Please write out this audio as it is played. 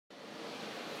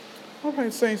All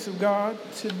right, saints of God,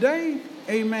 today,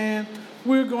 amen,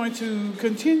 we're going to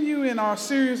continue in our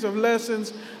series of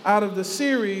lessons out of the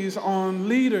series on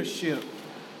leadership.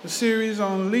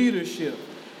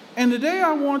 And today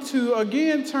I want to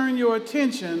again turn your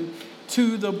attention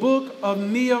to the book of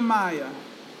Nehemiah.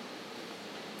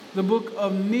 The book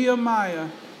of Nehemiah,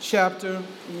 chapter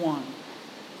 1.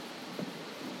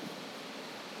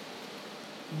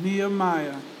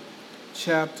 Nehemiah,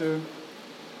 chapter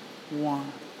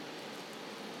 1.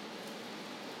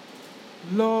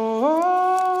 Lord,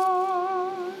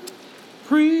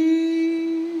 prepare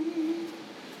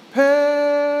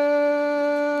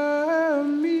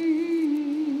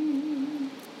me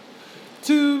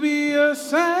to be a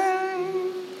sanctuary,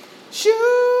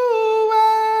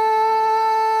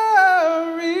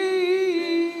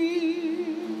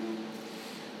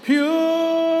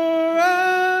 pure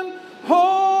and holy,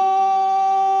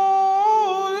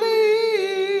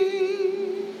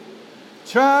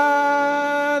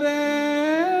 tried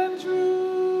and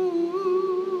true,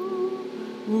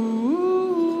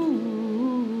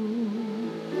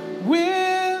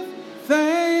 with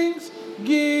thanksgiving,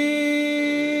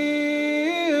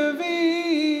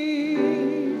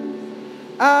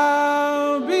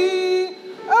 I'll be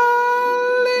a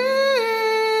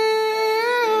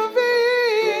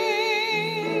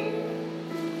living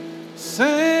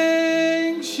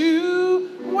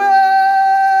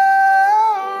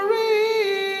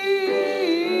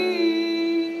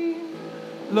sanctuary,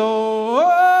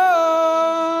 Lord,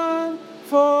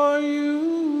 for you.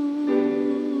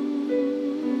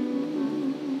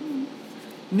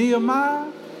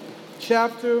 Nehemiah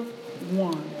chapter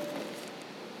 1.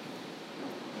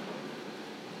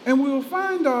 And we will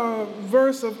find our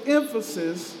verse of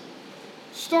emphasis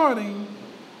starting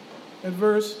at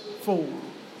verse 4.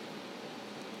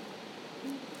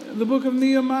 The book of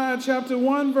Nehemiah chapter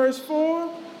 1 verse 4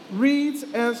 reads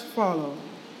as follows.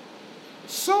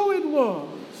 So it was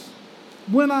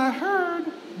when I heard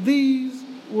these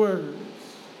words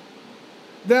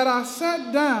that I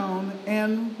sat down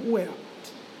and wept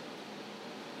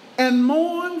and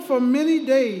mourned for many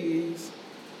days.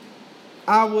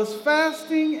 I was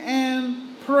fasting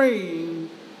and praying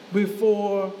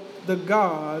before the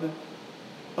God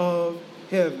of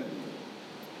heaven.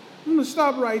 I'm going to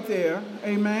stop right there,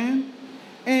 amen.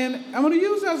 And I'm going to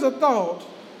use as a thought,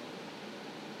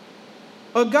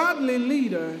 a godly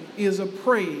leader is a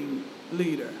praying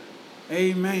leader,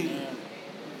 amen.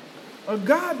 A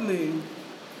godly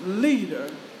leader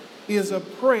is a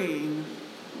praying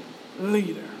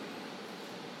leader.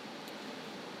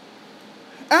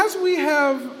 As we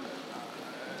have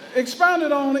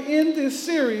expounded on in this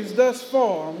series thus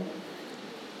far,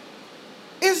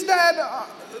 is that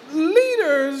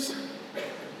leaders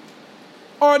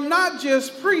are not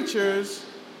just preachers,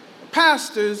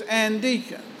 pastors, and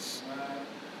deacons.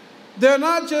 They're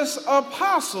not just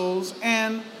apostles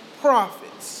and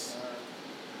prophets.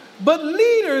 But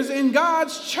leaders in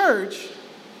God's church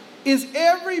is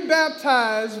every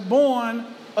baptized, born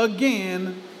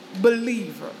again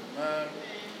believer.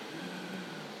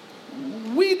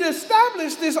 We'd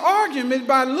established this argument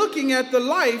by looking at the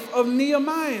life of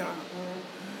Nehemiah.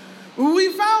 We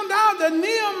found out that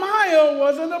Nehemiah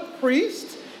wasn't a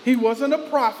priest, he wasn't a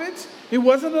prophet, he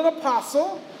wasn't an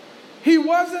apostle, he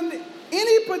wasn't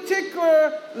any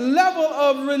particular level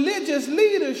of religious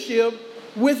leadership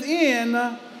within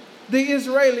the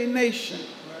Israeli nation.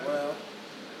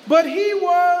 But he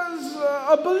was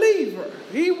a believer.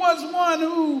 He was one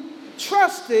who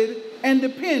trusted and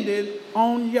depended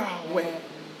on Yahweh.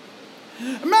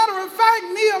 Matter of fact,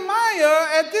 Nehemiah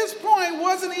at this point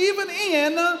wasn't even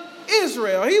in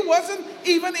Israel. He wasn't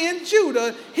even in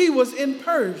Judah. He was in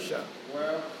Persia.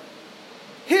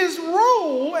 His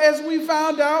role, as we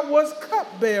found out, was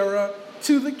cupbearer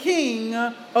to the king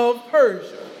of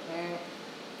Persia.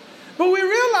 But we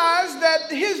realized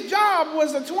that his job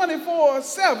was a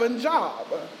 24/7 job.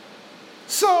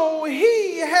 So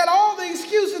he had all the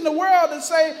excuse in the world to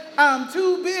say, I'm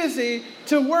too busy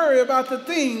to worry about the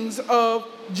things of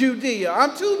Judea.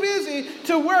 I'm too busy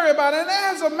to worry about it. And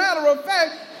as a matter of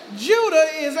fact, Judah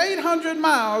is 800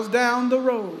 miles down the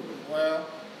road.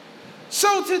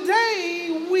 So today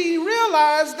we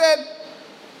realize that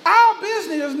our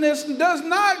business does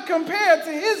not compare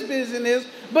to his business,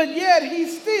 but yet he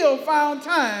still found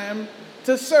time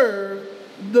to serve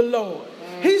the Lord.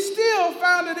 He still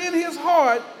found it in his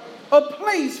heart a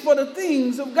place for the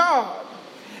things of God.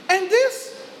 And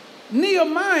this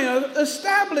Nehemiah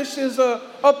establishes a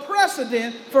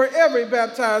precedent for every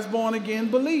baptized born-again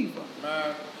believer.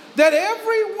 That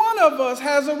every one of us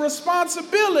has a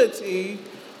responsibility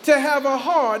to have a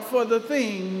heart for the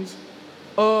things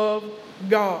of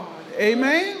God.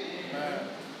 Amen?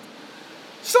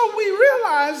 So we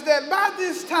realize that by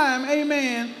this time,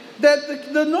 amen,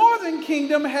 that the northern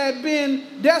kingdom had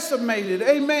been decimated,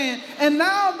 amen, and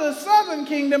now the southern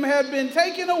kingdom had been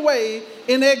taken away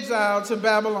in exile to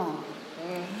Babylon.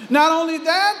 Not only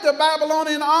that, the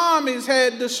Babylonian armies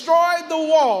had destroyed the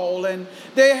wall, and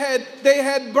they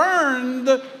had burned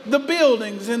the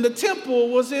buildings, and the temple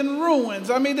was in ruins.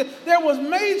 I mean, there was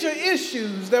major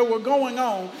issues that were going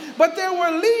on. But there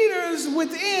were leaders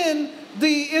within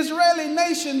the Israeli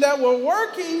nation that were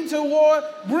working toward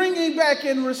bringing back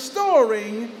and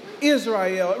restoring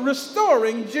Israel,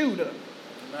 restoring Judah.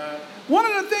 One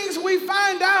of the things we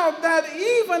find out that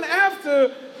even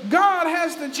after God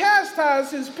has to chastise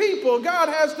his people, God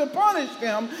has to punish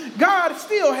them, God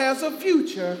still has a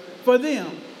future for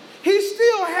them. He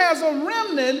still has a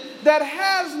remnant that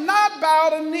has not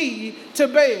bowed a knee to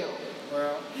Baal.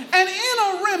 Well. And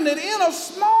in a remnant, in a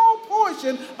small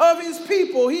portion of his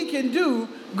people, he can do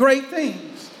great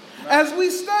things. As we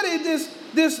study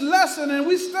this lesson and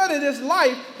we study this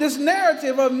life, this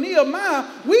narrative of Nehemiah,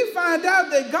 we find out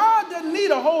that God doesn't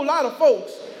need a whole lot of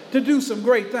folks to do some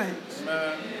great things.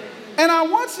 Amen. And I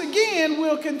once again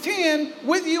will contend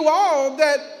with you all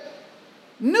that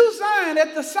New Zion,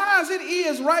 at the size it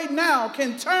is right now,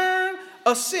 can turn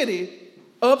a city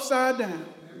upside down.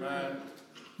 Amen.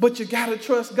 But you got to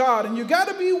trust God, and you got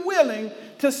to be willing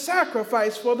to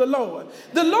sacrifice for the Lord.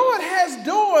 The Lord has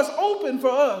doors open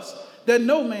for us that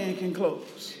no man can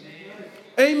close.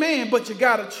 Amen. But you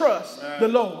got to trust the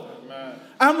Lord. Amen.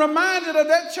 I'm reminded of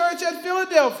that church at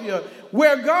Philadelphia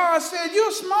where God said,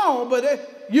 you're small,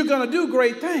 but you're going to do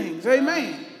great things.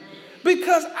 Amen.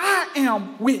 Because I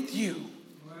am with you.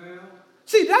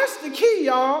 See, that's the key,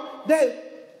 y'all.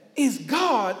 That is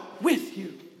God with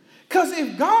you. Because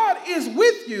if God is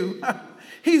with you,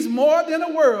 he's more than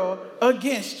a world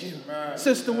against you, right.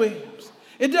 Sister Williams.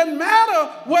 It doesn't matter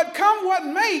what come, what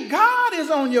may. God is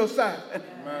on your side.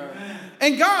 Right.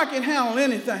 And God can handle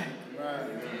anything. Right.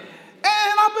 And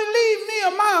I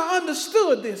believe Nehemiah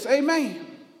understood this. Amen.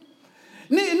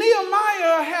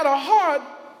 Nehemiah had a heart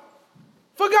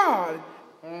for God.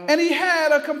 And he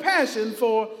had a compassion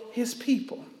for his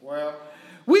people. Well,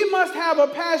 we must have a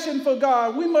passion for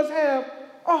God. We must have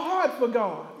a heart for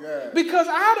God. Yeah. Because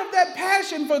out of that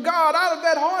passion for God, out of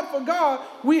that heart for God,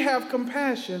 we have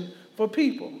compassion for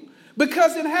people.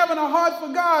 Because in having a heart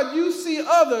for God, you see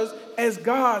others as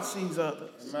God sees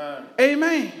others. Amen.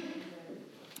 Amen.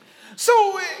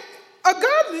 So a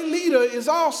godly leader is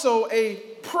also a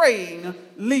praying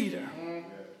leader.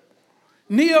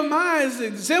 Nehemiah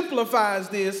exemplifies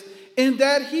this in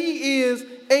that he is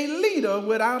a leader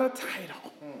without a title.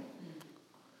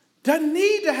 Doesn't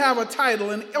need to have a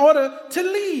title in order to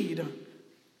lead.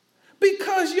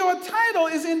 Because your title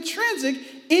is intrinsic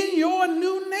in your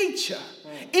new nature,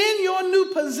 in your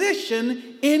new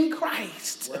position in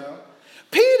Christ. Well,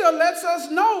 Peter lets us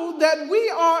know that we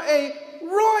are a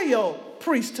royal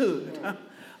priesthood.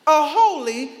 A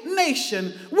holy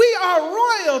nation. We are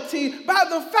royalty by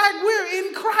the fact we're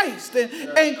in Christ,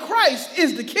 and Christ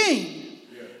is the King.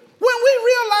 When we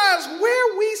realize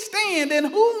where we stand and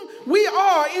whom we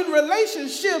are in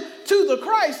relationship to the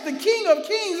Christ, the King of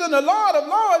Kings and the Lord of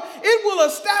Lords, it will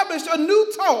establish a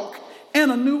new talk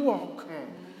and a new walk.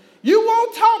 You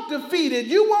won't talk defeated,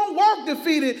 you won't walk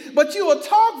defeated, but you will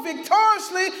talk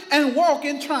victoriously and walk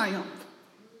in triumph.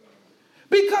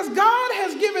 Because God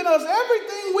has given us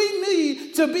everything we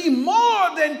need to be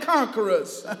more than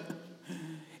conquerors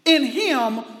in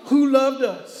him who loved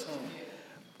us.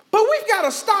 But we've got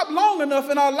to stop long enough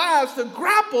in our lives to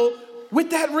grapple with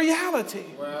that reality.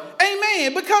 Well,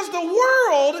 amen. Because the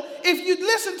world, if you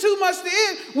listen too much to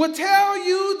it, will tell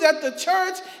you that the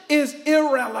church is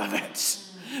irrelevant,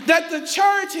 that the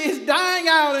church is dying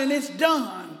out and it's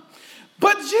done.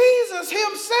 But Jesus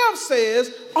himself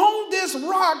says, on this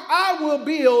rock I will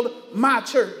build my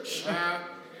church.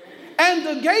 And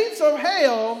the gates of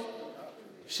hell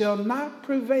shall not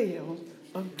prevail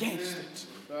against it.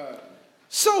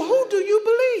 So who do you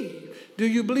believe? Do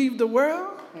you believe the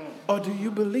world or do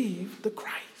you believe the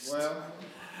Christ? Well,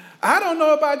 I don't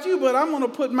know about you, but I'm going to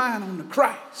put mine on the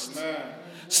Christ. Amen.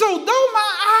 So though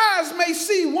my eyes may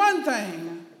see one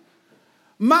thing,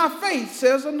 my faith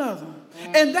says another.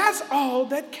 And that's all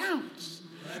that counts.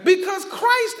 Because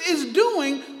Christ is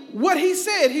doing what he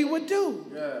said he would do.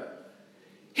 Yeah.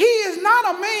 He is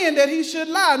not a man that he should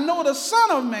lie, nor the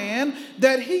son of man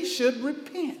that he should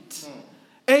repent.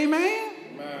 Amen?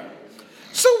 Amen.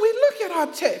 So we look at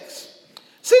our text.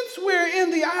 Since we're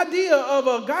in the idea of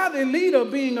a godly leader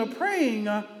being a praying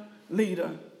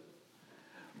leader,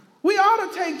 we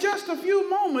ought to take just a few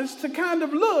moments to kind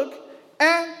of look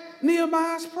at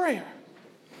Nehemiah's prayer.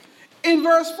 In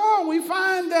verse 4, we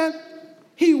find that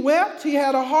he wept, he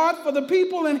had a heart for the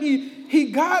people, and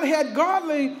God had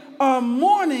godly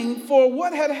mourning for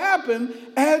what had happened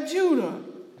at Judah.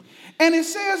 And it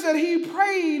says that he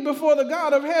prayed before the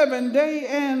God of heaven day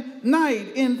and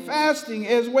night in fasting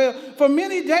as well. For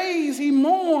many days he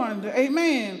mourned,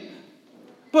 amen.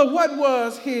 But what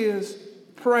was his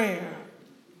prayer?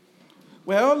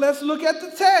 Well, let's look at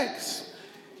the text.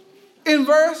 In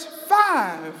verse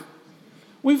 5,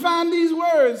 we find these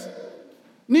words.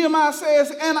 Nehemiah says,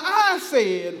 "And I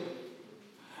said,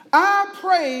 I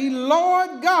pray,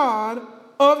 Lord God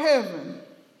of heaven,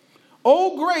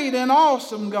 O great and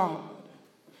awesome God,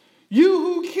 you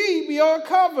who keep your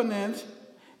covenant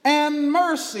and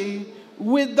mercy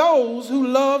with those who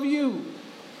love you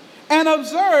and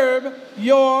observe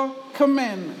your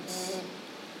commandments."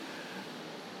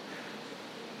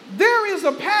 There is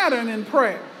a pattern in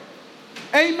prayer.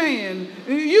 Amen.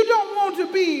 You don't want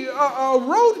to be a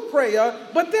rote prayer,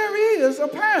 but there is a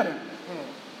pattern.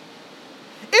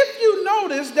 If you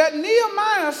notice that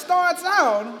Nehemiah starts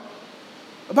out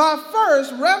by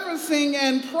first referencing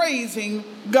and praising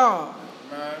God.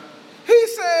 Amen. He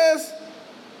says,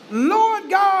 Lord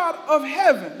God of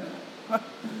heaven,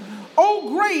 oh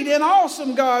great and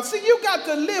awesome God. See, you got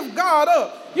to lift God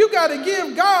up. You got to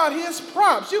give God his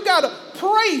props. You got to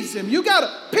praise him. You got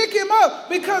to pick him up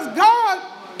because God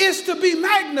is to be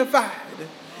magnified.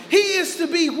 He is to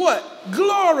be what?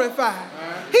 Glorified.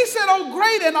 He said, oh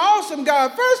great and awesome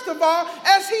God. First of all,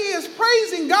 as he is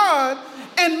praising God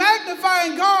and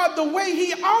magnifying God the way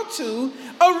he ought to,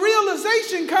 a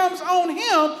realization comes on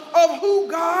him of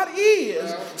who God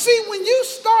is. See, when you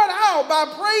start out by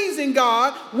praising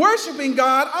God, worshiping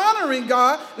God, honoring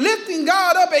God, lifting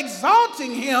God up,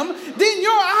 exalting him, then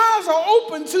your eyes are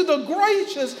open to the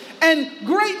gracious and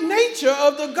great nature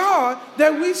of the God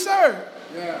that we serve.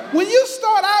 Yeah. When you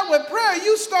start out with prayer,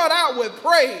 you start out with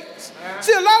praise. Yeah.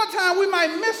 See, a lot of times we might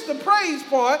miss the praise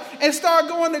part and start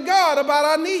going to God about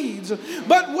our needs.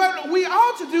 But what we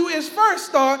ought to do is first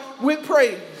start with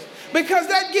praise, because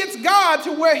that gets God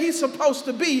to where he's supposed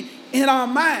to be in our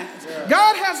minds. Yeah.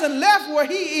 God hasn't left where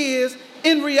he is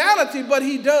in reality, but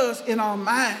he does in our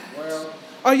minds. Well.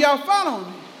 Are y'all following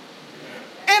me?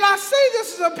 And I say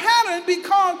this is a pattern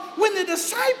because when the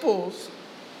disciples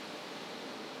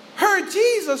heard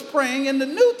Jesus praying in the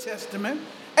New Testament,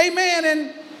 amen,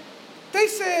 and they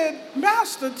said,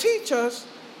 Master, teach us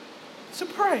to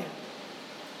pray.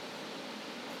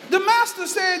 The Master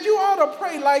said, you ought to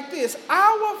pray like this: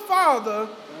 Our Father,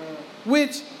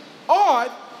 which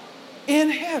art in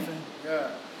heaven,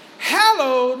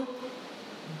 hallowed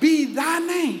be thy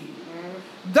name.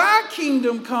 Thy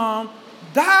kingdom come,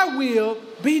 thy will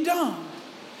be done.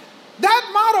 That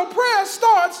model prayer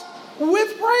starts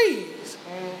with praise.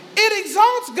 It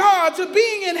exalts God to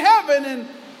being in heaven, and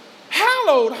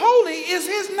hallowed, holy is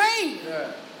his name.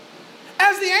 Yeah.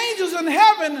 As the angels in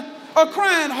heaven are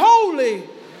crying, holy,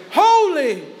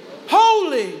 holy,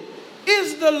 holy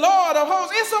is the Lord of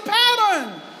hosts. It's a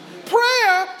pattern.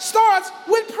 Prayer starts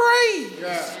with praise.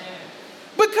 Yeah.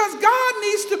 Because God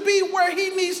needs to be where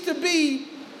he needs to be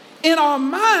in our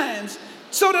minds,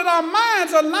 so that our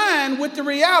minds align with the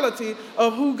reality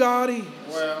of who God is.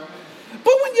 Well.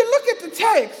 But when you look at the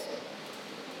text,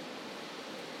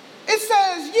 it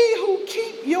says, ye who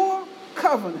keep your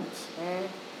covenants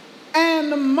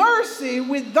and mercy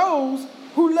with those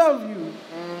who love you.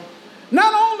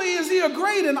 Not only is he a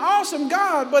great and awesome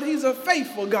God, but he's a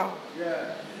faithful God.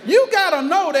 Yeah. You got to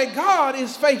know that God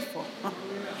is faithful.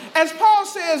 As Paul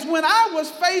says, when I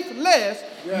was faithless,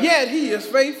 yet he is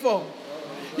faithful.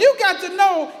 You got to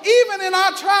know, even in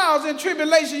our trials and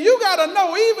tribulation, you got to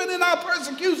know, even in our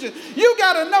persecution, you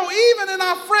got to know, even in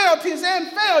our frailties and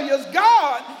failures,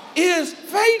 God is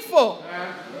faithful.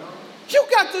 You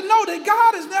got to know that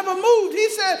God has never moved. He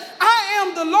said, I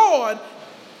am the Lord,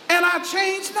 and I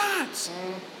change not.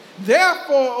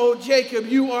 Therefore, O Jacob,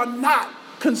 you are not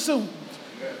consumed.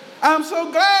 I'm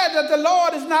so glad that the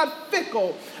Lord is not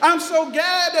fickle. I'm so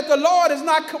glad that the Lord is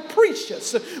not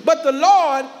capricious, but the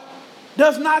Lord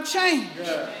does not change.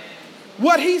 Yeah.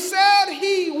 What he said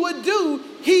he would do,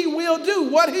 he will do.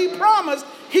 What he promised,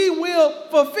 he will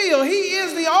fulfill. He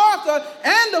is the author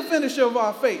and the finisher of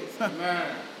our faith. Amen.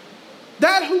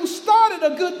 That who started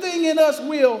a good thing in us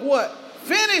will what?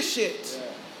 Finish it. Yeah.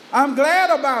 I'm glad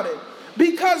about it,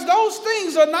 because those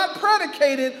things are not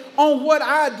predicated on what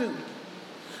I do,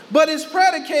 but it's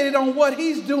predicated on what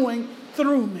he's doing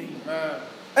through me. Amen.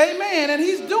 Amen. And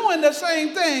he's doing the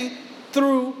same thing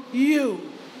through you.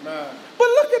 Amen. But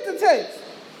look at the text.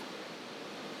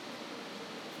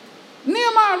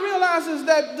 Nehemiah realizes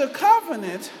that the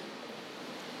covenant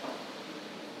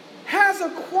has a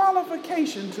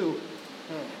qualification to it.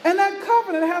 And that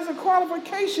covenant has a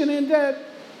qualification in that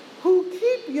who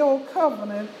keep your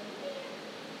covenant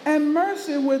and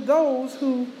mercy with those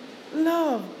who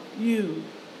love you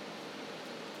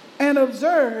and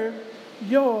observe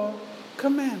your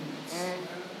commandments.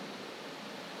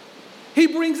 He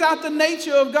brings out the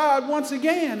nature of God once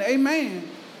again, amen.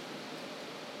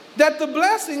 That the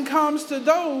blessing comes to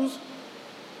those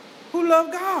who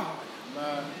love God.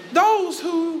 Amen. Those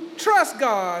who trust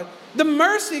God. The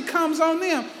mercy comes on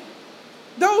them.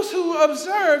 Those who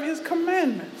observe his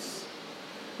commandments.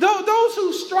 Those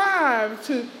who strive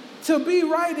to be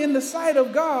right in the sight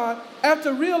of God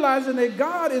after realizing that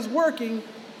God is working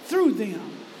through them.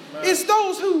 Amen. It's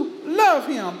those who love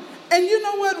him. And you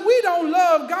know what? We don't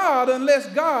love God unless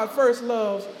God first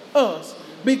loves us,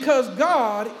 because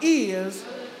God is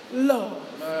love.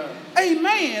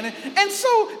 Amen. And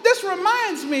so this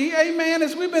reminds me, amen,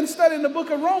 as we've been studying the book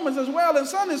of Romans as well in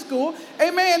Sunday school,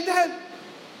 amen, that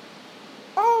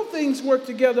all things work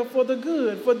together for the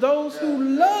good, for those who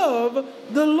love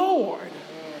the Lord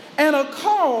and are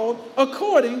called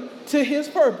according to his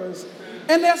purpose.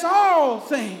 And that's all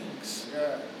things.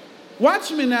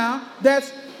 Watch me now.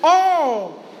 That's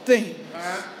all things.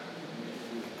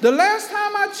 The last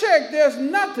time I checked, there's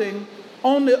nothing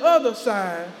on the other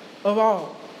side of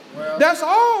all. Well, that's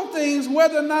all things,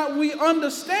 whether or not we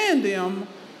understand them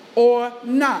or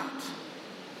not.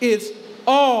 It's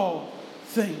all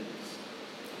things.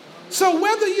 So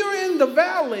whether you're in the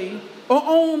valley or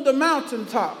on the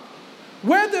mountaintop,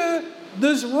 whether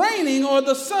it's raining or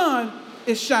the sun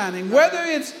is shining, whether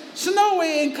it's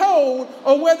snowy and cold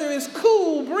or whether it's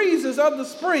cool breezes of the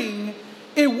spring,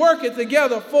 it worketh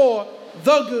together for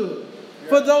the good,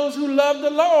 for those who love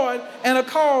the Lord and are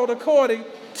called according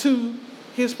to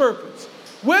his purpose.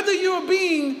 Whether you're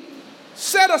being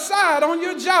set aside on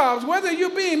your jobs, whether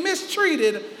you're being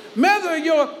mistreated, whether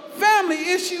your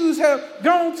family issues have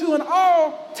gone to an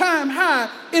all-time high,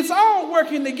 it's all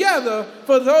working together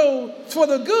for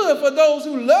the good, for those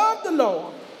who love the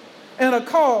Lord and are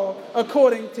called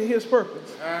according to his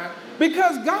purpose.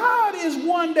 Because God is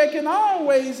one that can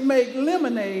always make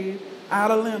lemonade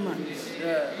out of lemons.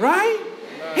 Right?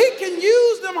 He can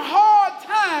use them hard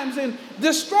times and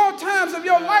distraught times of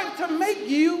your life to make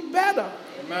you better.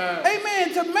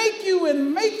 Amen. To make you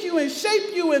and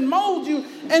shape you and mold you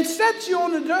and set you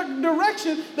on the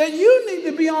direction that you need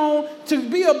to be on to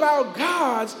be about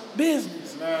God's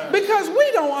business. Because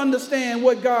we don't understand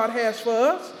what God has for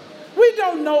us. We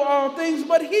don't know all things,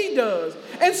 but he does.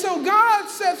 And so God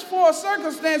sets forth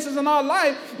circumstances in our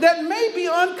life that may be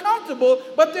uncomfortable,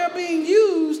 but they're being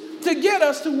used to get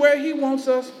us to where he wants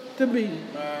us to be.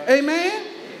 Amen?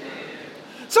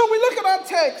 So we look at our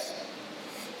text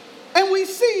and we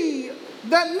see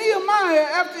that Nehemiah,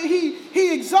 after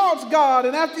he exalts God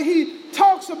and after he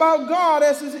talks about God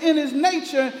as in his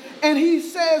nature, and he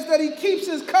says that he keeps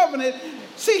his covenant,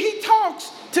 see, he talks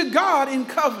to God in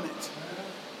covenant.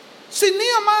 See,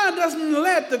 Nehemiah doesn't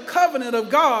let the covenant of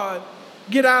God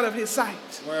get out of his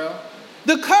sight. Well,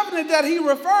 the covenant that he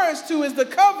refers to is the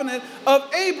covenant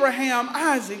of Abraham,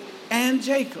 Isaac, and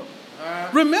Jacob.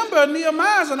 Remember,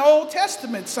 Nehemiah is an Old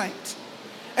Testament saint.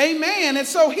 Amen. And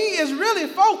so he is really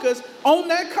focused on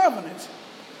that covenant,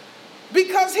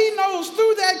 because he knows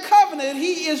through that covenant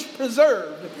he is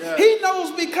preserved. Yeah. He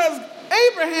knows because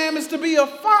Abraham is to be a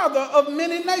father of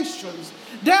many nations.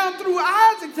 Down through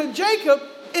Isaac to Jacob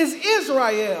is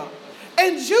Israel.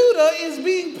 And Judah, is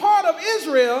being part of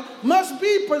Israel, must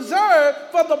be preserved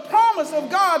for the promise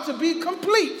of God to be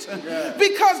complete. Yeah.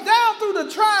 Because down through the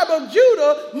tribe of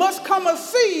Judah must come a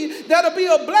seed that'll be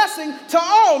a blessing to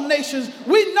all nations.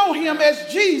 We know him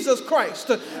as Jesus Christ.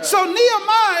 Yeah. So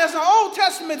Nehemiah, as an Old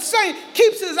Testament saint,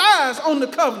 keeps his eyes on the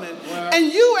covenant. Yeah. And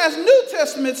you, as New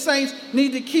Testament saints,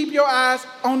 need to keep your eyes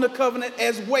on the covenant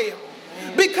as well.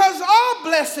 Because our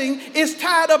blessing is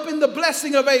tied up in the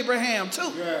blessing of Abraham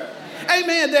too. Yeah.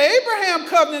 Amen. The Abraham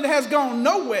covenant has gone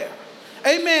nowhere.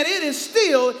 Amen. It is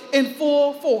still in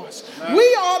full force. Wow.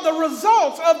 We are the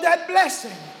results of that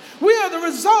blessing. We are the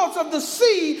results of the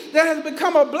seed that has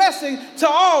become a blessing to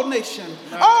all nations.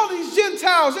 Wow. All these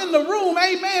Gentiles in the room,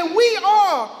 amen, we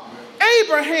are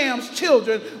Abraham's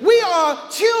children. We are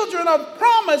children of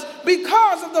promise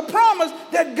because of the promise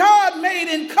that God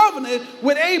made in covenant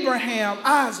with Abraham,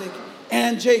 Isaac,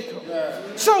 and Jacob.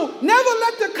 So never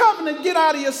let the covenant get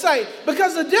out of your sight,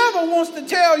 because the devil wants to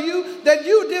tell you that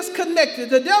you're disconnected.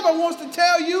 The devil wants to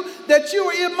tell you that you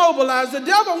are immobilized. The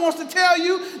devil wants to tell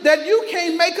you that you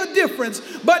can't make a difference.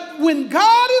 But when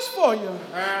God is for you,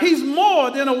 he's more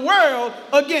than a world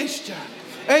against you.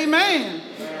 Amen.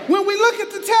 When we look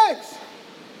at the text,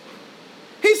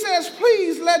 he says,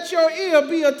 please let your ear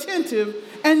be attentive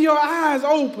and your eyes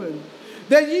open,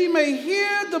 that ye may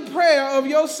hear the prayer of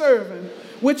your servant,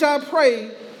 which I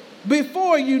pray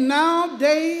before you now,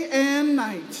 day and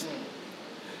night.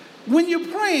 When you're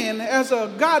praying as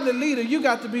a godly leader, you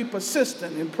got to be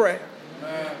persistent in prayer.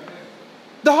 Amen.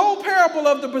 The whole parable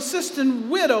of the persistent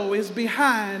widow is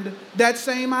behind that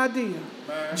same idea.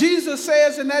 Amen. Jesus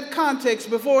says in that context,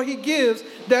 before he gives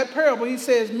that parable, he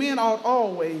says men ought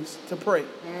always to pray.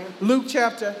 Luke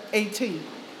chapter 18.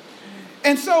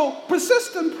 And so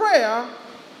persistent prayer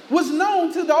was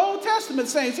known to the Old Testament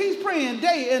saints. He's praying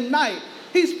day and night.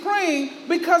 He's praying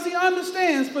because he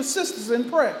understands persistence in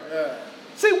prayer. Yeah.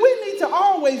 See, we need to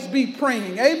always be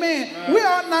praying. Amen. We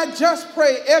ought not just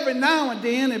pray every now and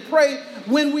then and pray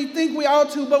when we think we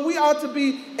ought to, but we ought to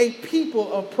be a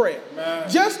people of prayer.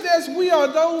 Just as we are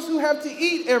those who have to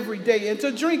eat every day and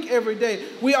to drink every day,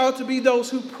 we ought to be those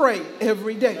who pray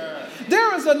every day.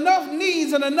 There is enough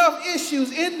needs and enough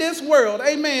issues in this world,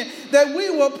 amen, that we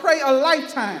will pray a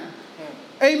lifetime.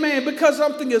 Amen, because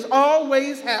something is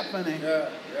always happening.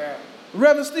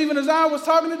 Reverend Stephen, as I was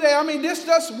talking today,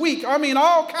 this week,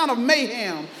 all kind of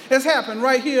mayhem has happened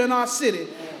right here in our city.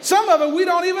 Some of it we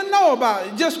don't even know about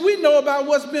it. Just we know about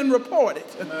what's been reported.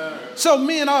 So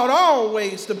men ought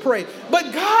always to pray.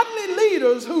 But godly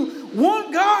leaders who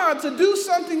want God to do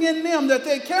something in them that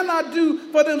they cannot do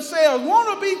for themselves,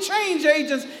 want to be change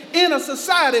agents in a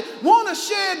society, want to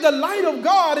shed the light of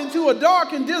God into a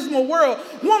dark and dismal world,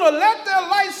 want to let their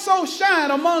light so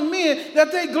shine among men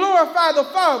that they glorify the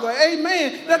Father,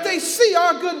 amen, that they see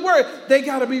our good work. They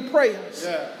got to be prayers.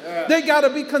 They got to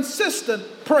be consistent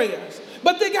prayers.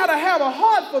 But they got to have a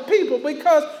heart for people,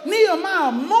 because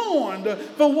Nehemiah mourned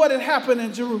for what had happened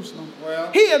in Jerusalem.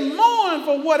 He had mourned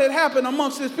for what had happened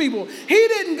amongst his people. He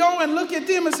didn't go and look at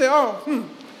them and say,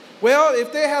 well,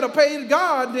 if they had paid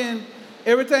God, then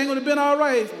everything would have been all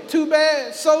right. Too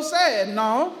bad, so sad.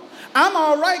 No, I'm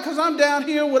all right because I'm down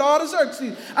here with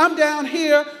Artaxerxes. I'm down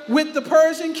here with the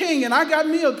Persian king, and I got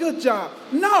me a good job.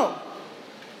 No,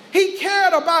 he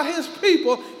cared about his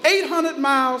people 800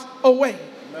 miles away.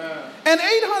 And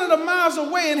 800 miles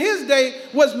away in his day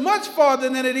was much farther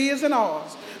than it is in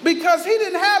ours, because he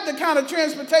didn't have the kind of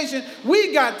transportation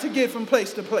we got to get from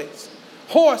place to place.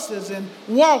 Horses and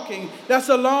walking, that's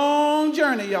a long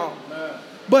journey, y'all.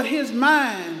 But his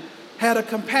mind had a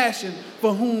compassion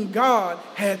for whom God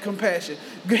had compassion.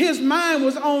 His mind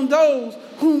was on those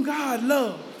whom God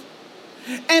loved.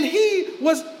 And he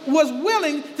was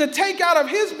willing to take out of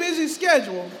his busy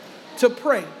schedule to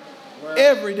pray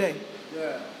every day.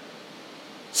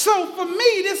 So for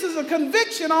me, this is a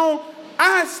conviction on,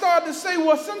 I started to say,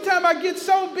 well, sometimes I get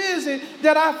so busy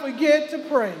that I forget to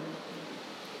pray.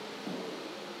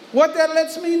 What that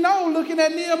lets me know, looking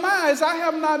at Nehemiah, is I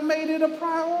have not made it a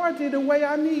priority the way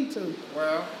I need to.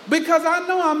 Because I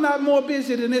know I'm not more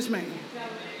busy than this man.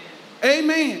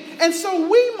 Amen. And so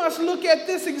we must look at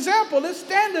this example, this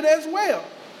standard as well,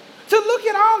 to look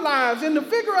at our lives and to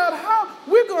figure out how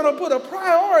we're going to put a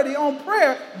priority on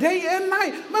prayer day and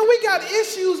night. Man, we got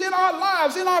issues in our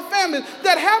lives, in our families,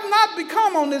 that have not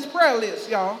become on this prayer list,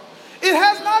 y'all. It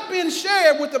has not been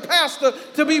shared with the pastor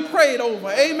to be prayed over.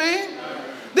 Amen.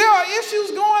 There are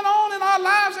issues going on in our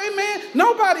lives, amen,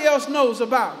 nobody else knows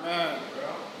about.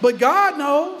 But God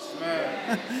knows.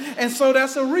 And so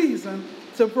that's a reason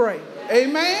to pray.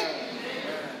 Amen.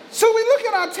 So we look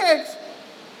at our text,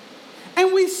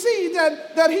 and we see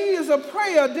that he is a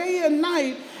prayer day and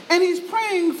night, and he's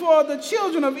praying for the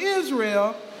children of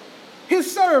Israel,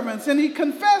 his servants, and he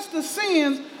confessed the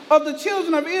sins of the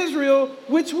children of Israel,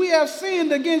 which we have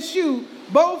sinned against you,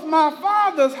 both my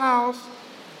father's house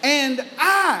and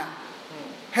I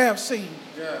have sinned.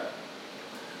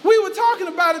 We were talking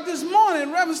about it this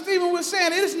morning. Reverend Stephen was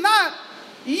saying it's not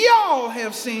y'all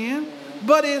have sinned,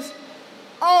 but it's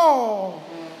all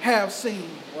have sinned.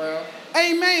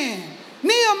 Amen.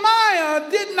 Nehemiah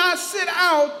did not sit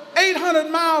out 800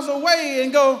 miles away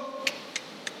and go,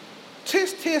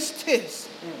 tis, tis, tis.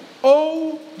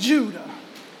 Oh, Judah,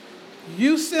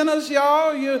 you sinners,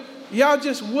 y'all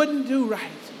just wouldn't do right.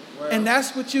 And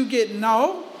that's what you get.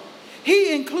 No,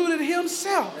 he included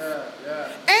himself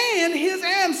and his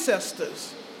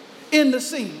ancestors in the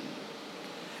scene.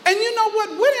 And you know what?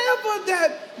 Whatever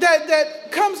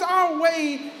that comes our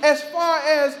way as far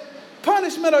as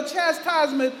punishment or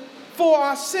chastisement for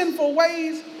our sinful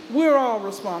ways, we're all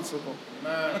responsible.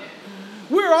 Amen.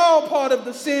 We're all part of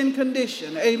the sin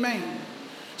condition. Amen.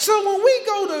 So when we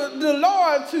go to the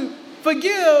Lord to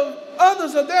forgive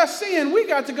others of their sin, we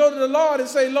got to go to the Lord and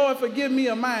say, Lord, forgive me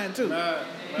of mine too. Amen.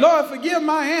 Lord, forgive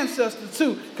my ancestors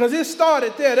too, because it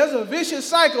started there. There's a vicious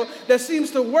cycle that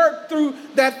seems to work through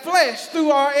that flesh,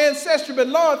 through our ancestry, but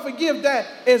Lord, forgive that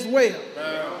as well.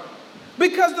 Amen.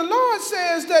 Because the Lord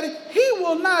says that he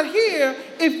will not hear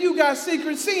if you got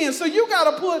secret sins. So you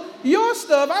got to put your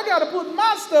stuff, I got to put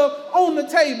my stuff on the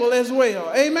table as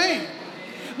well. Amen.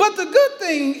 But the good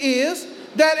thing is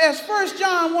that as 1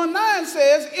 John 1:9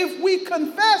 says, if we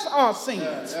confess our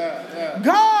sins,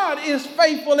 God is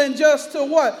faithful and just to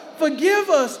what? Forgive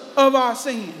us of our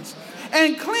sins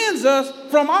and cleanse us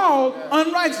from all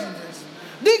unrighteousness.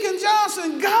 Deacon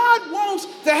Johnson, God wants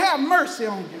to have mercy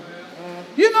on you.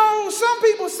 You know, some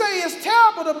people say it's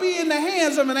terrible to be in the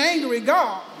hands of an angry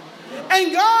God.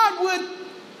 And God would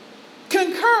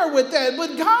concur with that.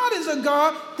 But God is a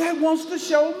God that wants to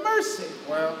show mercy.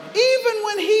 Well, even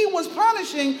when he was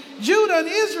punishing Judah and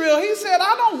Israel, he said,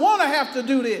 I don't want to have to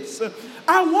do this.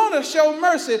 I want to show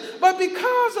mercy. But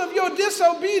because of your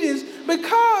disobedience,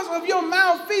 because of your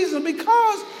malfeasance,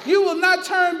 because you will not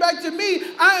turn back to me,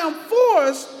 I am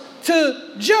forced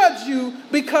to judge you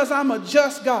because I'm a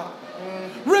just God.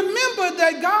 Remember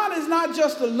that God is not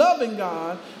just a loving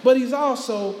God, but he's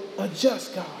also a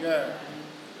just God. Yeah.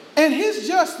 And his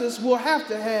justice will have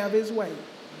to have his way.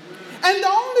 And the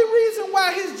only reason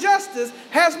why his justice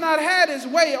has not had his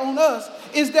way on us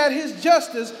is that his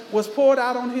justice was poured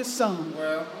out on his son.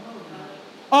 Well,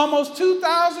 almost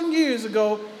 2,000 years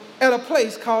ago at a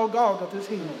place called Golgotha's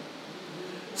Hill.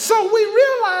 So we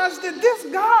realize that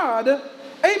this God,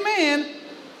 amen,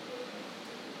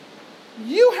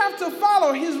 you have to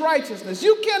follow his righteousness.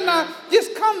 You cannot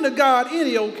just come to God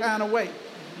any old kind of way.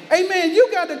 Amen. You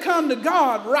got to come to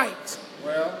God right.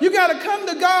 Well, you got to come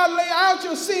to God, lay out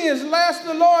your sins, ask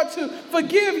the Lord to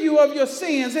forgive you of your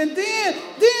sins, and then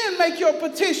make your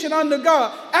petition unto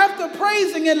God. After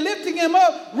praising and lifting him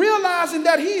up, realizing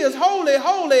that he is holy,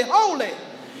 holy, holy.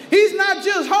 He's not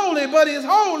just holy, but he's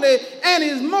holy and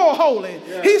he's more holy.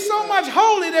 Yeah. He's so much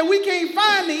holy that we can't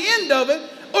find the end of it,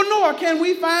 or nor can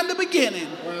we find the beginning.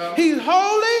 Well, he's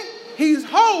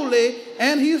holy,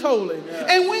 and he's holy. Yeah.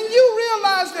 And when you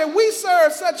realize that we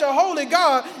serve such a holy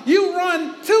God, you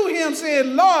run to him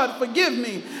saying, Lord, forgive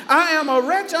me. I am a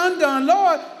wretch undone.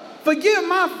 Lord, forgive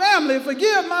my family,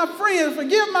 forgive my friends,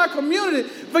 forgive my community,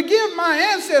 forgive my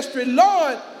ancestry.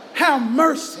 Lord, have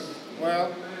mercy.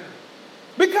 Well,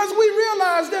 because we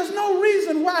realize there's no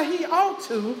reason why he ought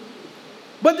to,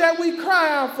 but that we cry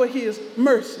out for his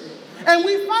mercy. And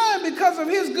we find because of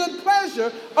his good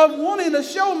pleasure of wanting to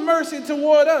show mercy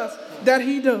toward us that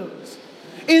he does.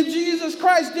 In Jesus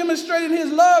Christ demonstrating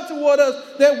his love toward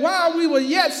us, that while we were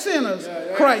yet sinners,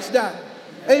 Christ died.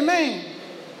 Amen.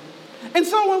 And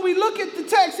so when we look at the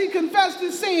text, he confessed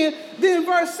his sin. Then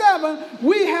verse 7,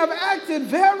 we have acted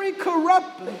very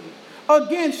corruptly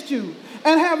against you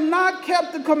and have not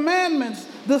kept the commandments,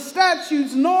 the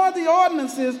statutes, nor the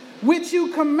ordinances which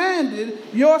you commanded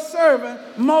your servant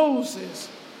Moses.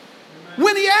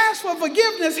 When he asked for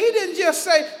forgiveness, he didn't just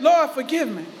say, Lord, forgive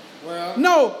me. Well,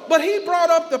 no, but he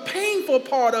brought up the painful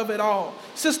part of it all.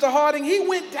 Sister Harding, he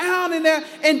went down in there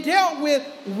and dealt with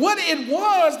what it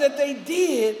was that they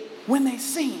did when they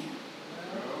sinned.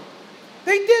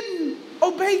 They didn't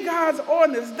obey God's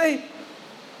ordinance. They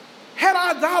had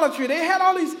idolatry. They had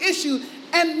all these issues.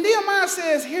 And Nehemiah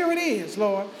says, here it is,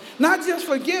 Lord. Not just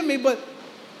forgive me, but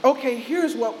okay,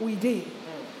 here's what we did.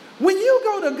 When you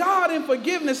go to God in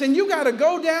forgiveness and you got to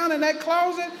go down in that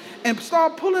closet and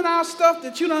start pulling out stuff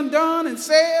that you done and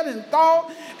said and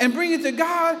thought and bring it to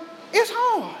God, it's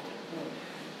hard.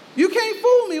 You can't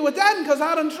fool me with that because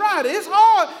I done tried it. It's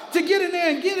hard to get in there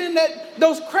and get in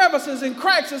those crevices and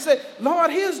cracks and say,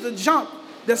 Lord, here's the junk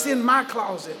that's in my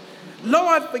closet.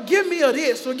 Lord, forgive me of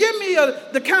this. Forgive me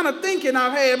of the kind of thinking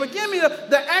I've had. Forgive me of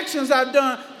the actions I've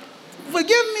done.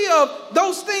 Forgive me of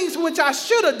those things which I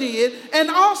should have did and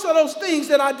also those things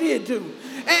that I did do.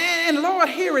 And Lord,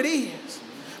 here it is.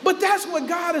 But that's what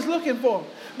God is looking for.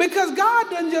 Because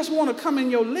God doesn't just want to come in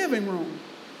your living room.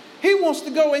 He wants to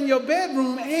go in your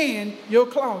bedroom and your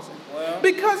closet. Well,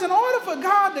 because in order for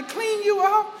God to clean you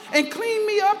up and clean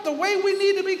me up the way we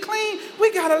need to be clean,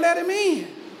 we got to let him in.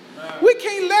 We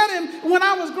can't let him. When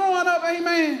I was growing up,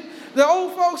 amen, the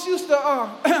old folks used to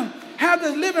have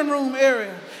this living room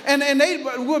area. And they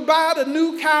would buy the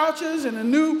new couches and the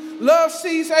new love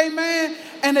seats, amen,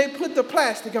 and they put the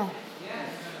plastic on. Yes.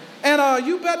 And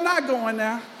you better not go in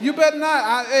there. You better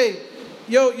not.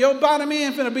 your bottom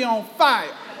end finna be on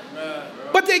fire.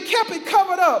 But they kept it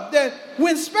covered up that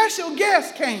when special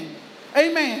guests came,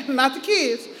 amen, not the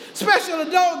kids, special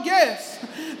adult guests,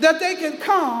 that they could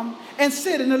come and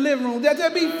sit in the living room, that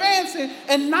there'd be fancy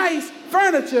and nice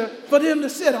furniture for them to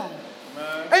sit on.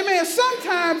 Amen.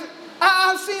 Sometimes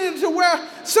I've seen it to where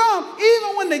some,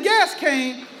 even when the guests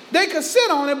came, they could sit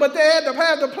on it, but they had to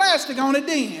have the plastic on it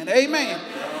then. Amen.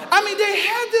 I mean, they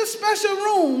had this special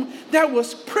room that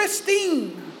was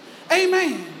pristine.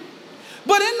 Amen.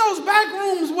 But in those back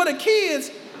rooms where the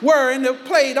kids were and they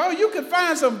played, oh, you could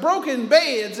find some broken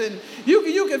beds, and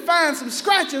you could find some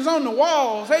scratches on the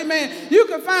walls. Amen. You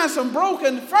could find some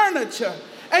broken furniture.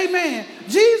 Amen.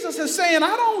 Jesus is saying,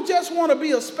 I don't just want to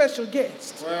be a special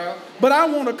guest, but I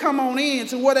want to come on in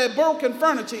to where that broken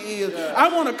furniture is. Yeah.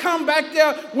 I want to come back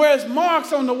there where there's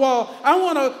marks on the wall. I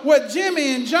want to, where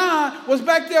Jimmy and John was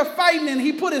back there fighting and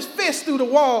he put his fist through the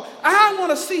wall. I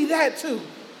want to see that too.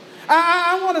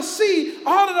 I want to see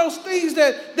all of those things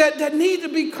that need to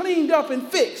be cleaned up and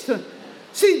fixed.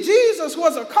 See, Jesus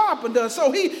was a carpenter,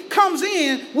 so he comes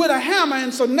in with a hammer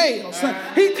and some nails.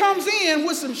 He comes in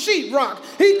with some sheetrock.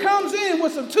 He comes in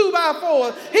with some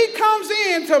 2x4s. He comes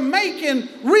in to make and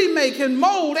remake and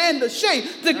mold and to shape,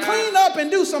 to clean up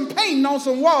and do some painting on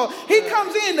some walls. He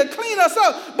comes in to clean us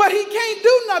up, but he can't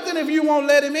do nothing if you won't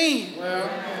let him in.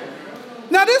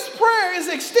 Now, this prayer is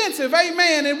extensive,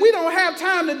 amen, and we don't have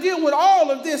time to deal with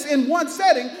all of this in one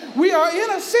setting. We are in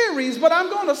a series, but I'm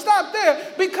going to stop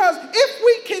there because if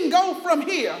we can go from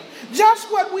here, just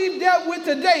what we've dealt with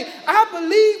today, I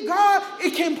believe God,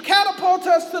 it can catapult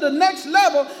us to the next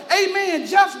level, amen,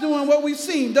 just doing what we've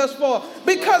seen thus far.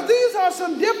 Because these are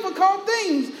some difficult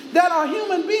things that our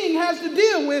human being has to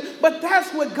deal with, but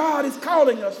that's what God is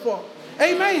calling us for.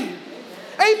 Amen.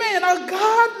 Amen. A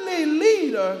godly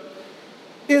leader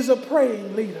is a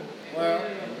praying leader.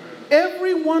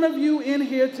 Every one of you in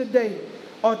here today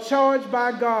are charged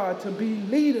by God to be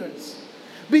leaders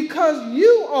because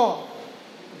you are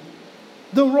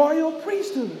the royal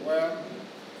priesthood.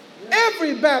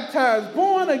 Every baptized,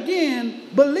 born again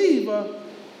believer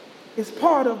is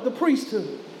part of the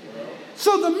priesthood.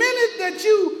 So the minute that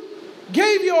you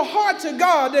gave your heart to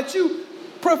God, that you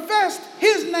professed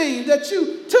his name, that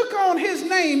you took on his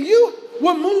name, you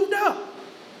were moved up.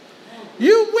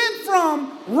 You went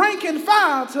from rank and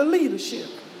file to leadership.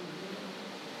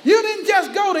 You didn't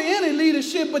just go to any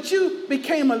leadership, but you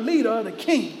became a leader of the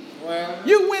king.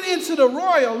 You went into the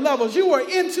royal levels. You were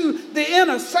into the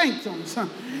inner sanctums.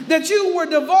 That you were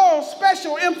divulged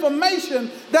special information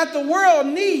that the world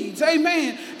needs.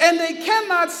 Amen. And they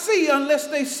cannot see unless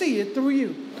they see it through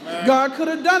you. God could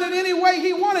have done it any way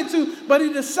he wanted to, but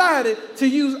he decided to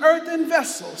use earthen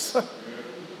vessels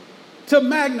to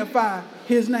magnify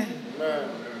his name.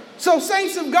 So,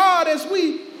 saints of God, as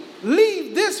we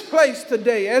leave this place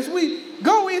today, as we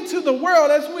go into the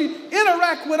world, as we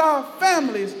interact with our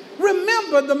families,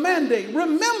 remember the mandate,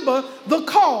 remember the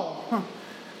call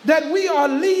that we are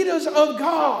leaders of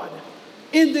God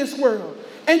in this world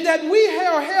and that we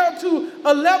are held to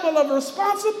a level of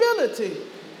responsibility,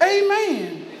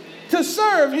 amen, to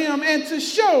serve him and to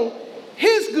show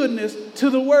his goodness to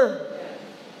the world.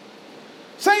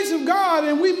 Saints of God,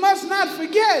 and we must not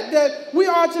forget that we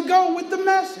are to go with the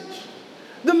message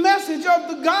of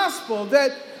the gospel,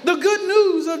 that the good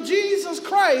news of Jesus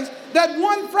Christ, that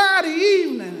one Friday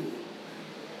evening,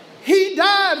 he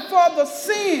died for the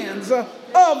sins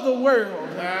of the world.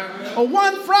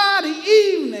 One Friday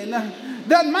evening,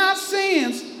 that my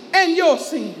sins and your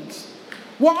sins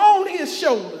were on his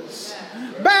shoulders,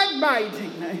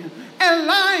 backbiting and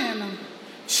lying,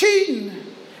 cheating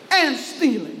and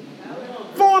stealing,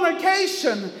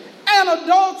 fornication and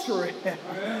adultery,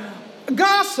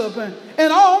 gossip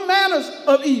and all manners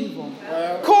of evil,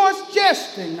 coarse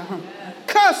jesting,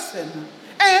 cussing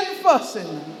and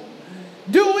fussing,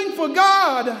 doing for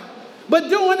God but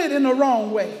doing it in the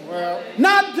wrong way,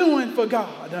 not doing for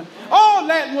God. All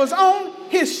that was on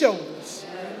his shoulders,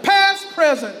 past,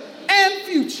 present and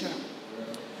future.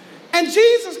 And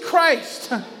Jesus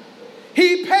Christ,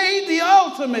 he paid the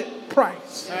ultimate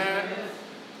price.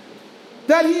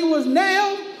 That he was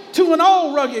nailed to an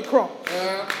old rugged cross.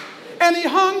 And he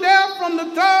hung there from the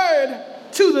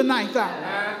 3rd to the 9th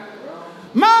hour.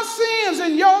 My sins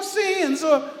and your sins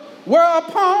were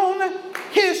upon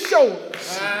his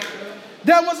shoulders.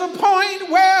 There was a point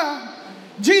where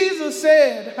Jesus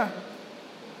said,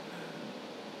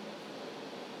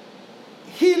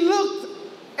 he looked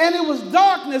and it was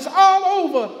darkness all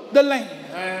over the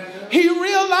land. He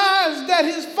realized that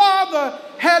his Father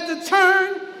had to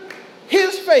turn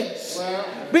his face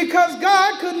because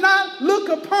God could not look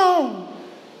upon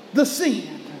the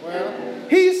sin.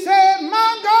 He said,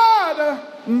 my God,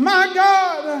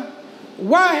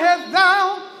 why hast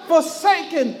thou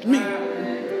forsaken me?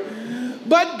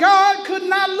 But God could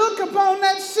not look upon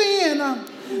that sin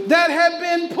that had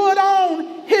been put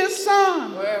on his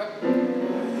son.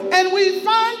 And we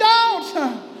find out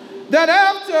that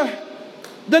after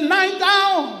the ninth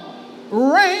hour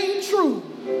reigned true,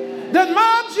 that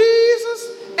my Jesus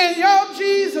and your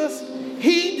Jesus,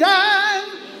 he died,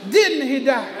 didn't he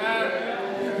die?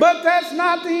 But that's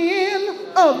not the end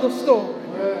of the story.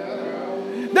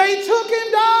 They took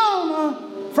him down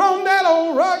from that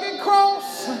old rugged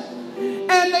cross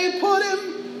and they put him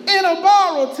in a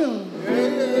borrowed tomb.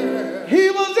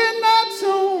 He was in that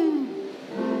tomb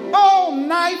all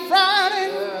night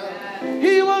Friday.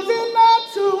 He was in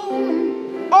that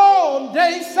tomb all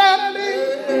day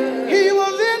Saturday. He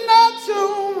was in that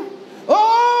tomb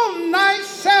all night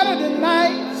Saturday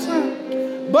nights.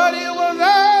 But it was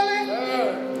early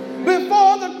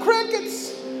before the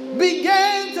crickets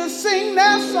began to sing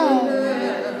their song.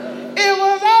 It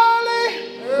was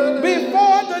early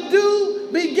before the dew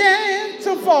began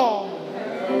to fall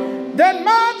that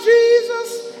my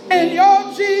Jesus and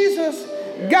your Jesus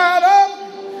got up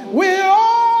with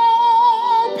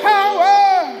all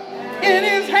power in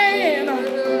his hand,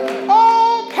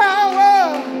 all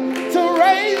power to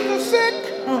raise the sick,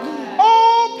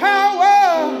 all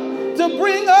power to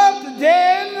bring up the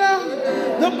dead.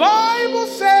 The Bible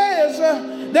says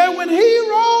that when he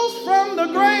rose from the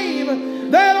grave,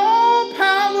 that all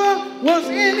power was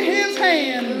in his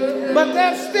hand. But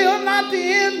that's still not the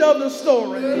end of the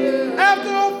story. After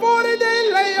a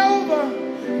 40-day layover,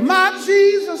 my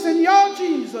Jesus and your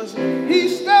Jesus, he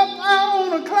stepped out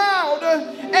on a cloud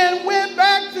and went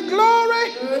back to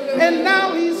glory. And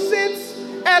now he sits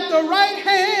at the right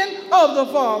hand of the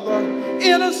Father,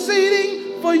 interceding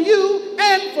for you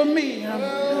and for me.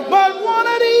 But one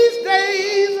of these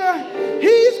days,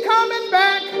 he's coming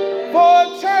back for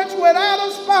a church without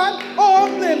a spot or a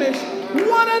blemish.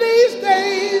 One of these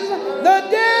days, the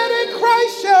dead in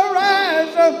Christ shall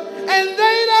rise, and they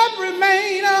that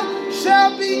remain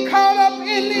shall be caught up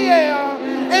in the air,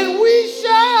 and we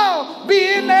shall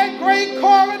be in that great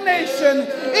coronation.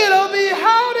 It'll be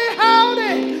howdy,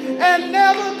 howdy, and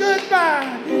never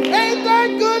goodbye. Ain't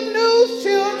that good news,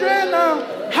 children?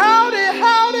 Howdy,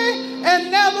 howdy, and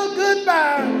never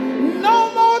goodbye. No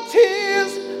more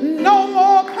tears, no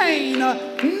more pain,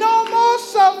 no more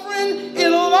suffering.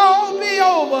 It'll all be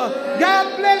over.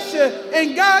 God bless you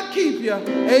and God keep you.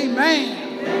 Amen.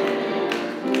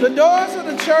 The doors of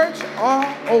the church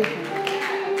are open.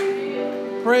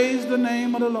 Praise the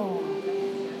name of the Lord.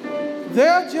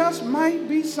 There just might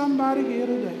be somebody here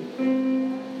today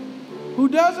who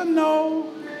doesn't know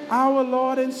our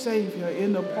Lord and Savior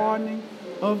in the pardoning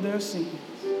of their sins.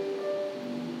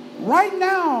 Right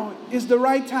now is the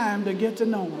right time to get to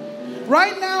know him.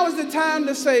 Right now is the time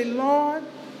to say, Lord,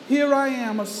 here I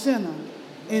am, a sinner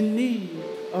in need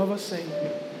of a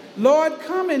Savior. Lord,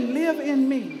 come and live in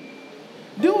me.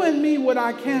 Do in me what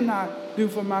I cannot do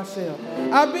for myself.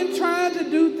 I've been trying to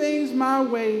do things my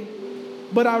way,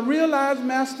 but I realize,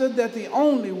 Master, that the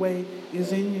only way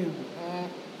is in you.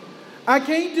 I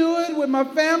can't do it with my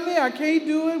family. I can't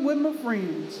do it with my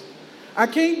friends. I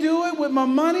can't do it with my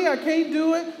money. I can't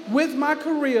do it with my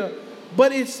career.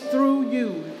 But it's through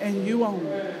you and you only.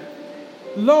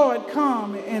 Lord,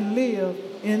 come and live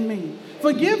in me.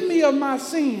 Forgive me of my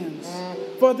sins,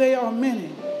 for they are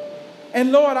many.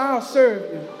 And Lord, I'll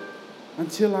serve you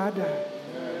until I die.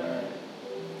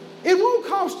 It won't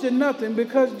cost you nothing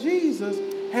because Jesus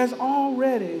has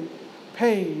already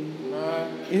paid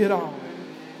it all.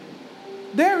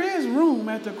 There is room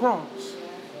at the cross.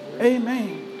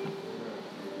 Amen.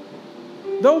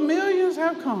 Though millions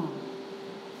have come,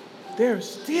 there is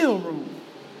still room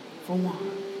for one.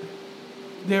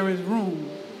 There is room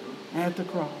at the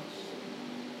cross.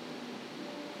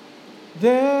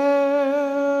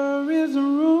 There is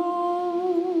room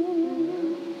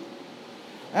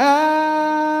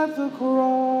at the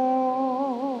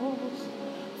cross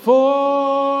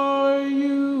for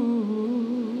you.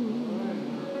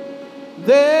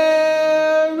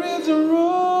 There is room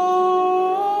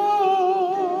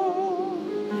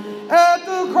at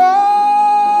the cross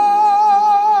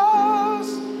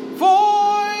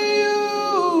for you.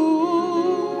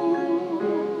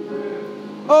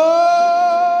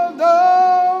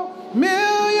 Although millions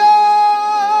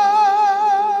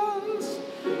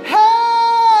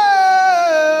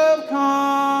have come,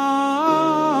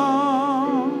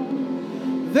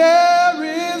 there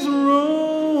is room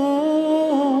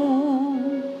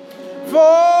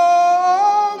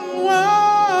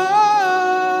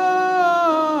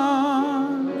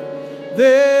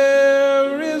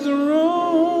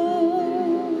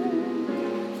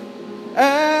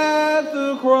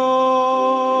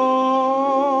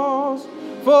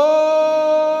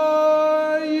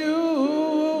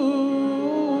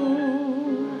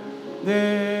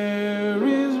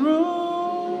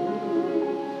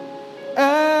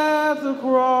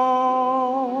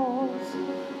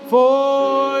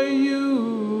for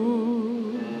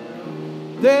you.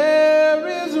 There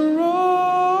is room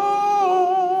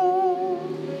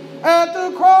at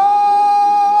the cross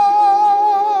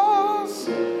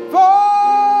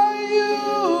for you.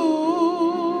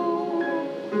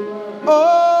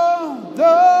 Oh,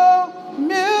 the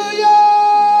millions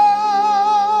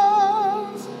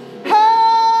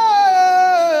have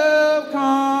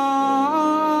come.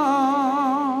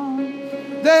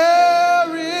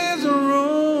 There is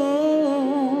room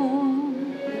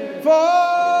for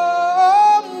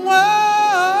one.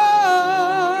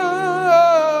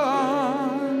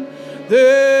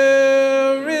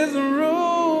 There is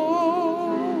room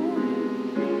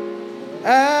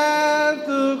at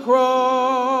the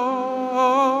cross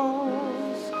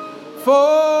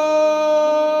for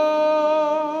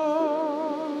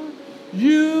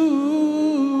you.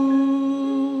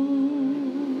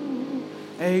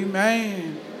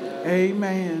 Amen.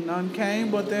 Amen. None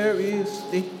came, but there is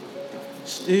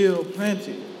still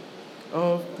plenty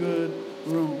of good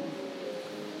room.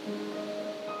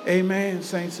 Amen,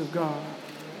 saints of God.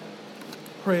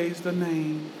 Praise the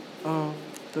name of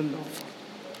the Lord.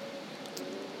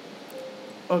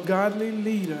 A godly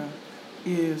leader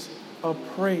is a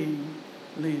praying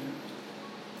leader.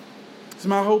 It's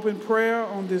my hope and prayer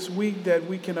on this week that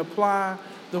we can apply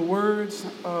the words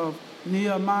of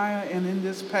Nehemiah and in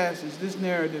this passage, this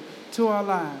narrative, to our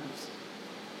lives.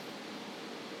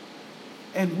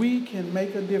 And we can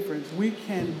make a difference. We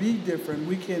can be different.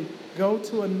 We can go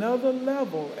to another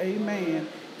level, amen,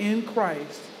 in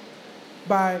Christ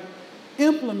by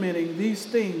implementing these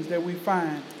things that we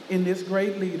find in this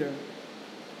great leader.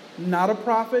 Not a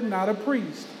prophet, not a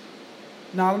priest,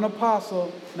 not an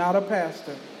apostle, not a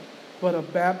pastor, but a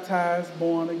baptized,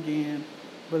 born-again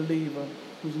believer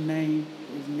whose name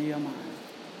is Nehemiah.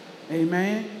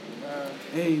 Amen?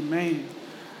 Amen.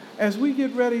 As we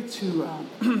get ready to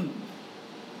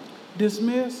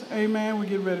dismiss, amen, we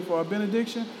get ready for our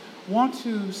benediction, want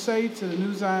to say to the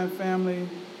New Zion family,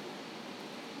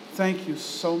 thank you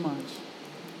so much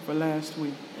for last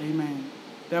week. Amen.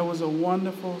 That was a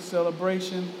wonderful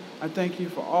celebration. I thank you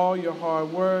for all your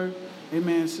hard work.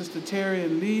 Amen. Sister Terry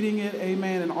in leading it.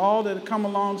 Amen. And all that come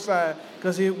alongside,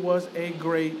 because it was a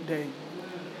great day.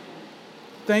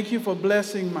 Thank you for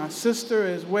blessing my sister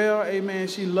as well. Amen.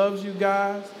 She loves you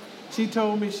guys. She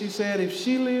told me, she said, if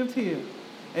she lived here,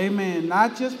 amen,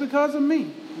 not just because of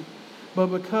me, but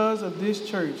because of this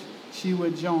church, she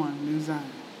would join New Zion.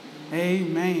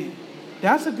 Amen.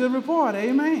 That's a good report.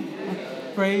 Amen.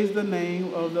 Praise the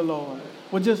name of the Lord.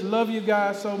 Well, just love you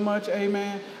guys so much.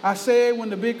 Amen. I say when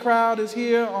the big crowd is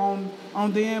here on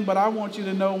the end, but I want you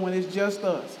to know when it's just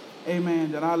us.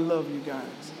 Amen. That I love you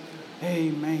guys.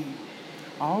 Amen.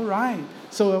 All right.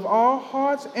 So if all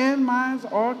hearts and minds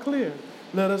are clear,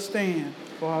 let us stand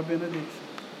for our benediction.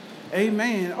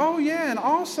 Amen. Oh, yeah. And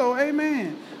also,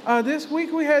 amen. This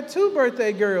week we had 2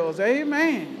 birthday girls.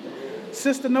 Amen.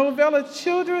 Sister Novella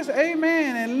Childress.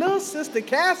 Amen. And little Sister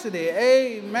Cassidy.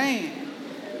 Amen.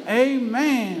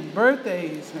 Amen.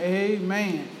 Birthdays.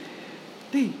 Amen.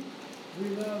 D. We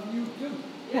love you too.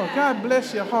 Well, God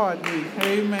bless your heart, D.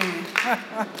 Amen.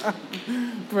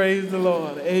 Praise the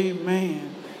Lord.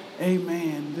 Amen.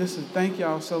 Amen. Listen, thank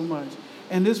y'all so much.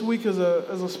 And this week is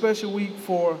a special week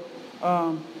for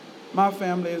my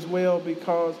family as well,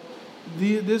 because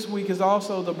this week is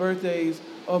also the birthdays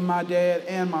of my dad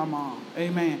and my mom.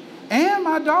 Amen. And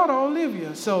my daughter,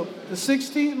 Olivia. So the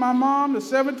 16th, my mom, the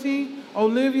 17th,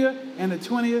 Olivia, and the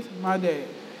 20th, my dad.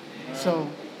 So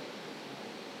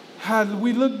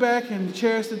we look back and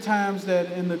cherish the times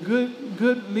that in the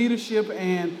good leadership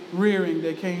and rearing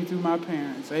that came through my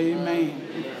parents.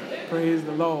 Amen. Praise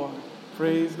the Lord.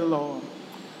 Praise the Lord.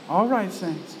 All right,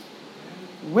 saints.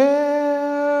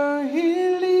 Where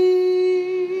he leads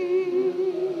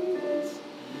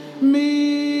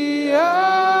me,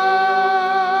 I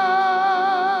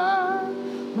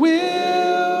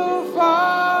will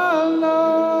follow.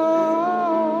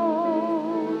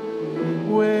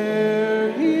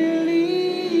 Where he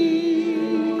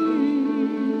leads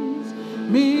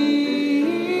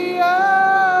me, I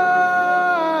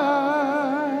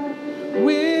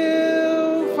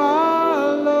will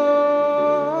follow.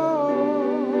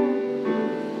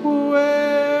 Where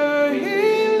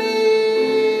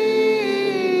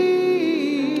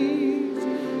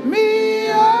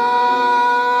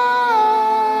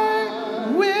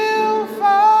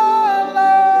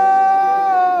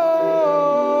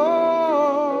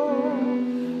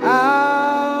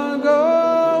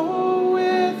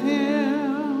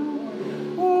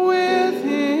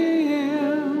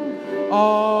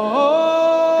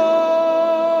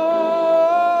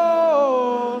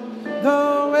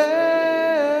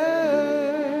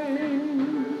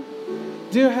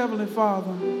Dear Heavenly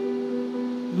Father,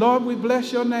 Lord, we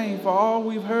bless your name for all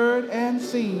we've heard and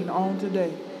seen on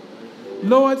today.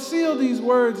 Lord, seal these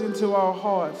words into our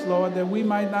hearts, Lord, that we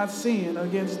might not sin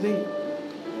against thee.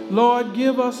 Lord,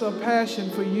 give us a passion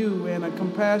for you and a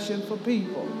compassion for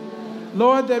people.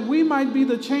 Lord, that we might be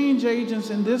the change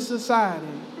agents in this society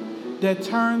that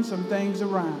turn some things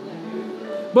around.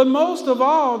 But most of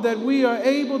all, that we are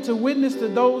able to witness to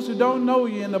those who don't know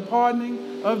you in the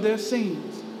pardoning of their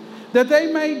sins, that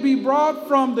they may be brought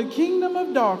from the kingdom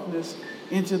of darkness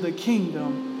into the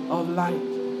kingdom of light.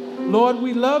 Lord,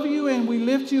 we love you and we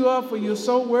lift you up, for you're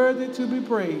so worthy to be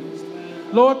praised.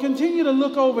 Lord, continue to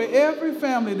look over every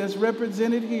family that's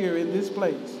represented here in this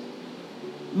place.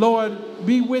 Lord,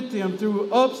 be with them through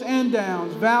ups and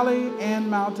downs, valley and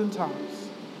mountaintops.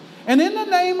 And in the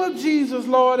name of Jesus,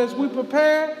 Lord, as we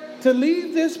prepare to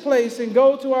leave this place and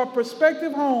go to our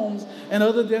prospective homes and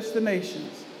other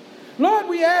destinations, Lord,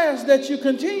 we ask that you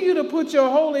continue to put your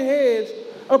holy hedge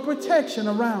of protection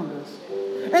around us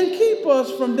and keep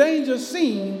us from danger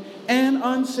seen and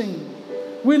unseen.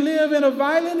 We live in a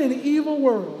violent and evil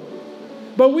world,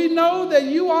 but we know that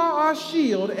you are our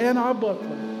shield and our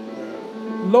buckler.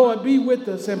 Lord, be with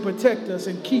us and protect us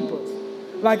and keep us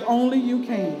like only you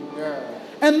can.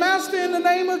 And Master, in the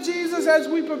name of Jesus, as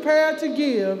we prepare to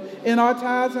give in our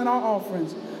tithes and our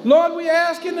offerings, Lord, we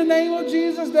ask in the name of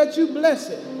Jesus that you bless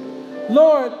it.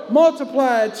 Lord,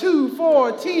 multiply 2,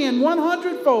 4, 10,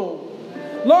 100-fold.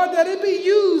 Lord, that it be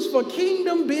used for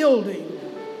kingdom building,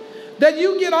 that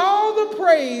you get all the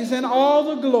praise and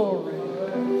all the glory.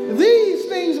 These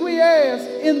things we ask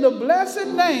in the blessed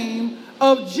name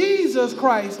of Jesus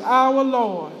Christ, our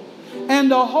Lord. And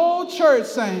the whole church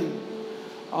sang,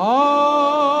 Amen.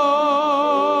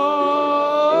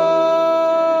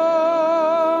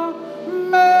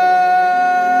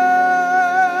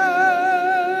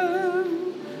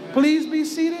 Please be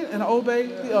seated and obey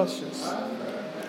the ushers.